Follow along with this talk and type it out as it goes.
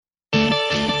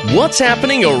What's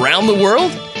happening around the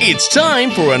world? It's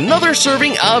time for another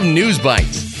serving of News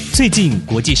Bites. 最近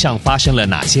国际上发生了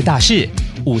哪些大事？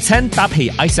午餐搭配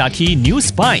ICRT News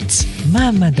Bites，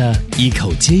 慢慢的一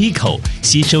口接一口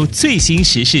吸收最新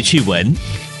时事趣闻。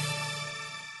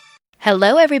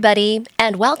Hello, everybody,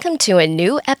 and welcome to a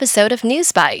new episode of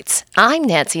News Bites. I'm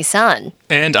Nancy Sun.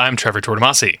 And I'm Trevor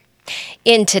Tortomasi.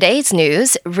 In today's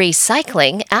news,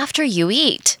 recycling after you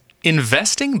eat.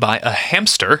 Investing by a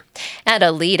hamster. And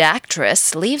a lead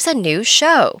actress leaves a new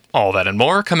show. All that and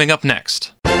more coming up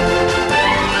next.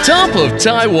 Top of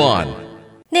Taiwan.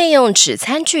 内用纸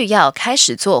餐具要开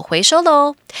始做回收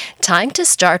喽。Time to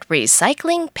start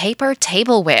recycling paper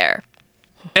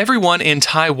tableware.Everyone in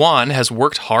Taiwan has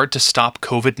worked hard to stop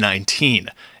COVID-19,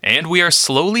 and we are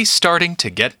slowly starting to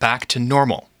get back to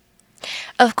normal.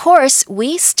 Of course,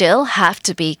 we still have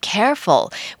to be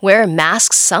careful, wear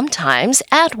masks sometimes,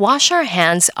 and wash our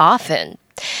hands often.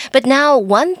 But now,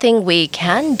 one thing we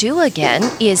can do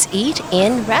again is eat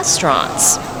in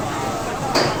restaurants.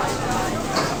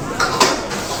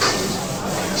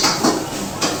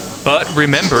 But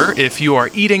remember, if you are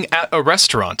eating at a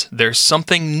restaurant, there's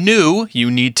something new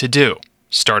you need to do.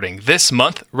 Starting this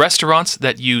month, restaurants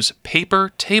that use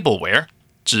paper tableware,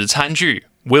 纸餐具,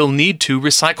 will need to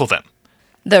recycle them.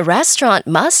 The restaurant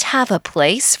must have a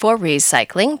place for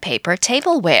recycling paper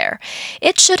tableware.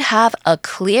 It should have a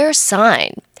clear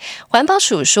sign. 环保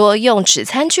署说，用纸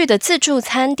餐具的自助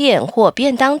餐店或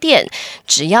便当店，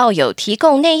只要有提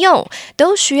供内用，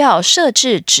都需要设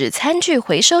置纸餐具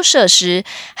回收设施，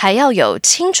还要有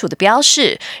清楚的标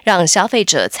示，让消费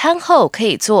者餐后可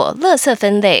以做垃圾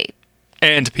分类。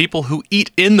And people who eat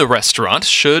in the restaurant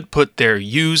should put their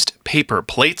used paper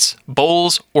plates,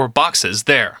 bowls, or boxes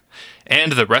there.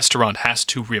 And the restaurant has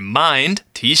to remind,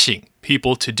 提醒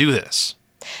people to do this.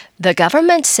 The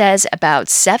government says about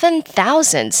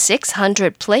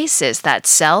 7,600 places that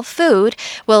sell food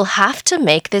will have to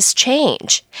make this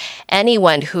change.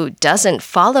 Anyone who doesn't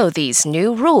follow these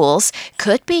new rules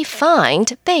could be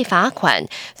fined 被罚款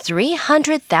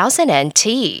 300,000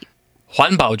 NT.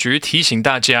 环保局提醒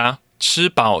大家，吃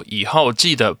饱以后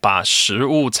记得把食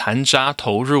物残渣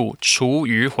投入厨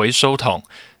余回收桶，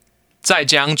再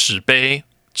将纸杯、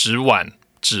纸碗、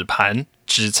纸盘、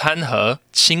纸餐盒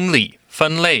清理、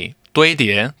分类、堆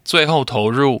叠，最后投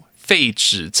入废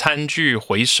纸餐具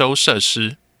回收设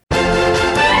施。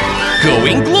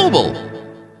Going global.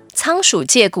 仓鼠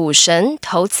界股神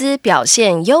投资表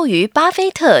现优于巴菲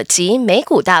特及美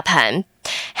股大盘。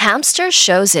Hamster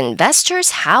shows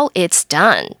investors how it's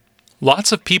done.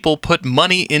 Lots of people put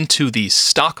money into the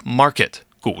stock market,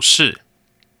 股市。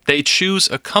They choose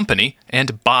a company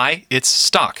and buy its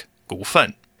stock, 股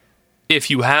份。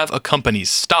If you have a company's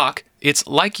stock, it's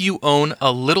like you own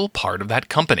a little part of that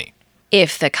company.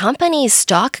 If the company's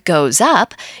stock goes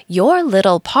up, your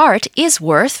little part is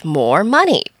worth more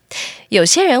money. 有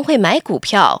些人会买股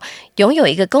票，拥有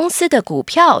一个公司的股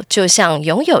票，就像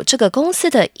拥有这个公司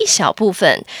的一小部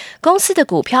分。公司的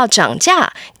股票涨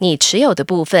价，你持有的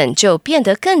部分就变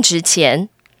得更值钱。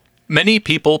Many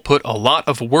people put a lot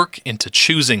of work into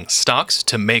choosing stocks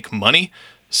to make money.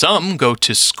 Some go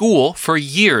to school for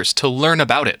years to learn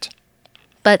about it.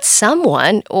 But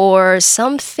someone or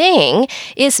something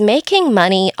is making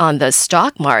money on the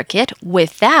stock market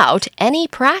without any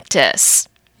practice.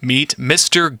 Meet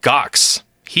Mr. Gox.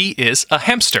 He is a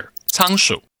hamster, 仓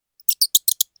鼠.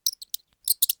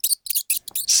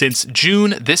 Since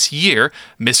June this year,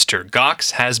 Mr.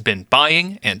 Gox has been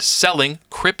buying and selling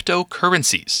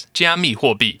cryptocurrencies, 加密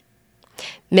货币.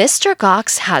 Mr.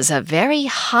 Gox has a very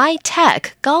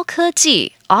high-tech 高科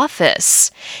技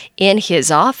office. In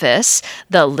his office,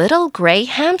 the little gray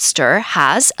hamster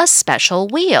has a special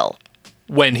wheel.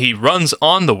 When he runs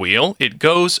on the wheel, it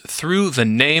goes through the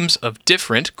names of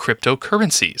different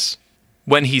cryptocurrencies.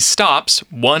 When he stops,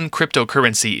 one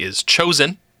cryptocurrency is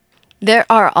chosen. There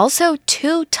are also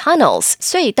two tunnels,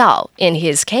 隧道, in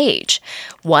his cage.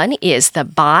 One is the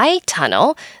buy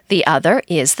tunnel, the other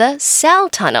is the sell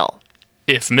tunnel.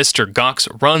 If Mr. Gox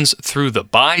runs through the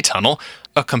buy tunnel,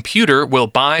 a computer will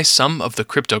buy some of the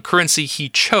cryptocurrency he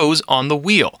chose on the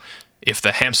wheel. If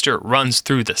the hamster runs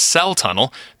through the sell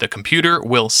tunnel, the computer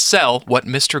will sell what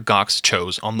Mr. Gox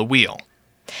chose on the wheel.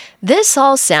 This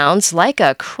all sounds like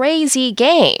a crazy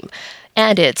game,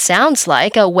 and it sounds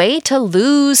like a way to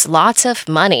lose lots of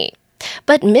money.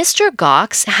 But Mr.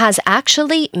 Gox has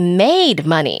actually made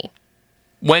money.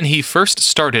 When he first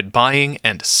started buying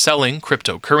and selling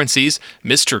cryptocurrencies,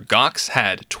 Mr. Gox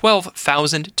had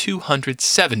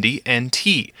 12,270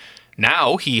 NT.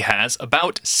 Now he has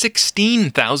about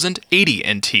 16,080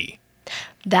 NT.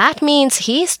 That means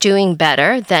he's doing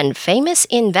better than famous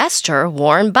investor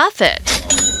Warren Buffett.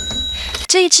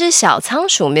 这只小仓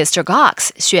鼠 Mr. Gox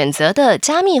选择的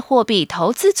加密货币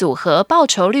投资组合报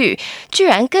酬率居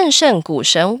然更胜股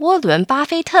神沃伦巴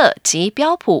菲特及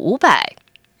标普500。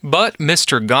But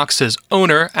Mr. Gox's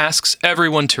owner asks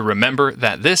everyone to remember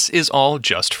that this is all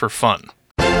just for fun.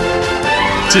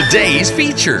 Today's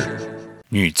feature.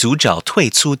 女主角退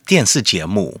出电视节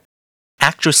目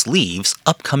Actress leaves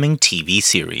upcoming TV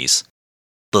series.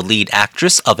 The lead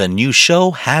actress of a new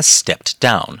show has stepped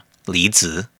down. 离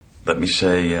职 Let me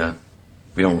say,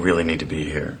 we don't really need to be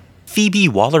here. Phoebe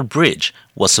Waller-Bridge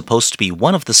was supposed to be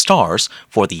one of the stars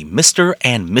for the Mr.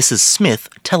 and Mrs. Smith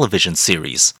television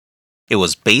series. It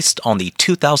was based on the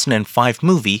 2005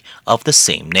 movie of the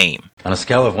same name. On a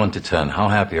scale of 1 to 10, how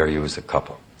happy are you as a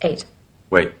couple? 8.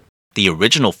 Wait. The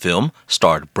original film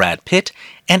starred Brad Pitt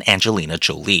and Angelina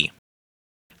Jolie.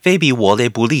 菲比·沃雷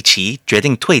布利奇决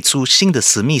定退出新的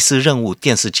史密斯任务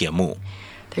电视节目。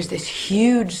There's this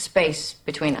huge space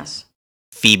between us.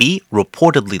 Phoebe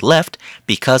reportedly left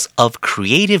because of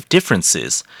creative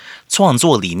differences, 创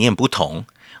作理念不同,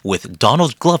 with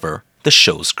Donald Glover, the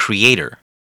show's creator.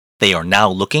 They are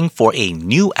now looking for a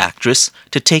new actress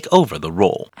to take over the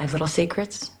role. I have little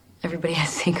secrets. Everybody has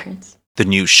secrets. The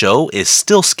new show is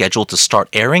still scheduled to start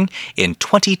airing in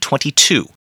 2022.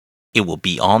 It will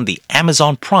be on the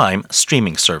Amazon Prime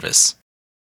streaming service.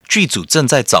 剧组正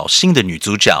在找新的女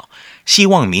主角，希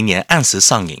望明年按时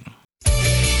上映。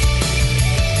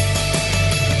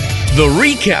The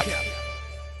recap.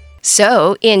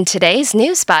 So, in today's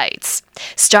News Bites,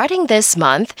 starting this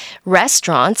month,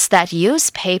 restaurants that use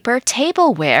paper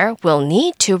tableware will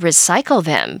need to recycle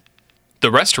them.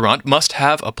 The restaurant must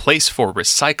have a place for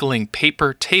recycling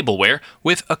paper tableware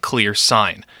with a clear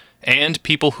sign. And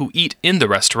people who eat in the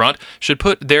restaurant should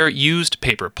put their used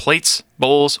paper plates,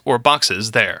 bowls, or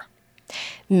boxes there.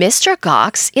 Mr.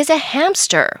 Gox is a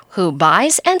hamster who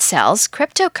buys and sells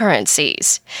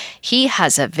cryptocurrencies. He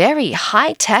has a very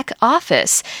high-tech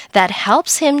office that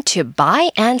helps him to buy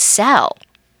and sell.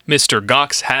 Mr.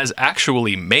 Gox has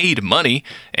actually made money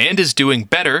and is doing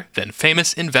better than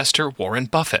famous investor Warren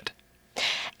Buffett.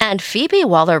 And Phoebe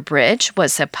Waller-Bridge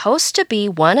was supposed to be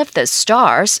one of the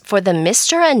stars for the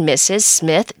Mr. and Mrs.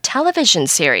 Smith television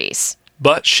series.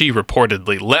 But she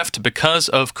reportedly left because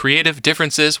of creative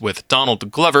differences with Donald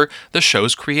Glover, the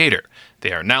show's creator.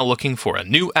 They are now looking for a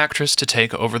new actress to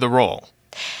take over the role.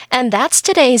 And that's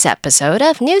today's episode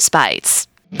of News Bites.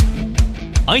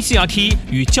 ICRT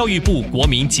与教育部国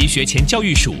民及学前教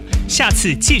育署下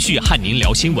次继续和您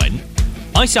聊新闻。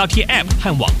ICRT App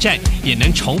和网站也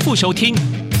能重复收听。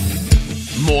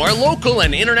More local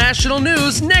and international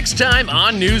news next time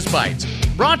on News Bites.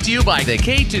 Brought to you by the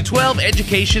K-12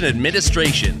 Education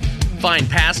Administration. Find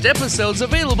past episodes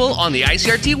available on the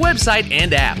ICRT website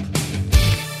and app.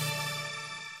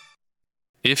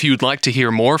 If you'd like to hear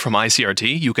more from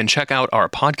ICRT, you can check out our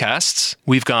podcasts.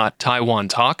 We've got Taiwan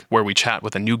Talk, where we chat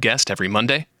with a new guest every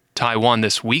Monday. Taiwan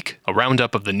This Week, a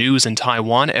roundup of the news in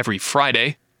Taiwan every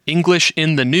Friday. English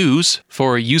in the News,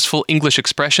 for useful English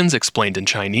expressions explained in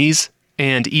Chinese.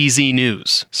 And EZ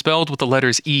News, spelled with the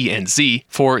letters E and Z,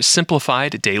 for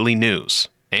simplified daily news.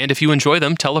 And if you enjoy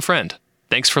them, tell a friend.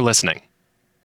 Thanks for listening.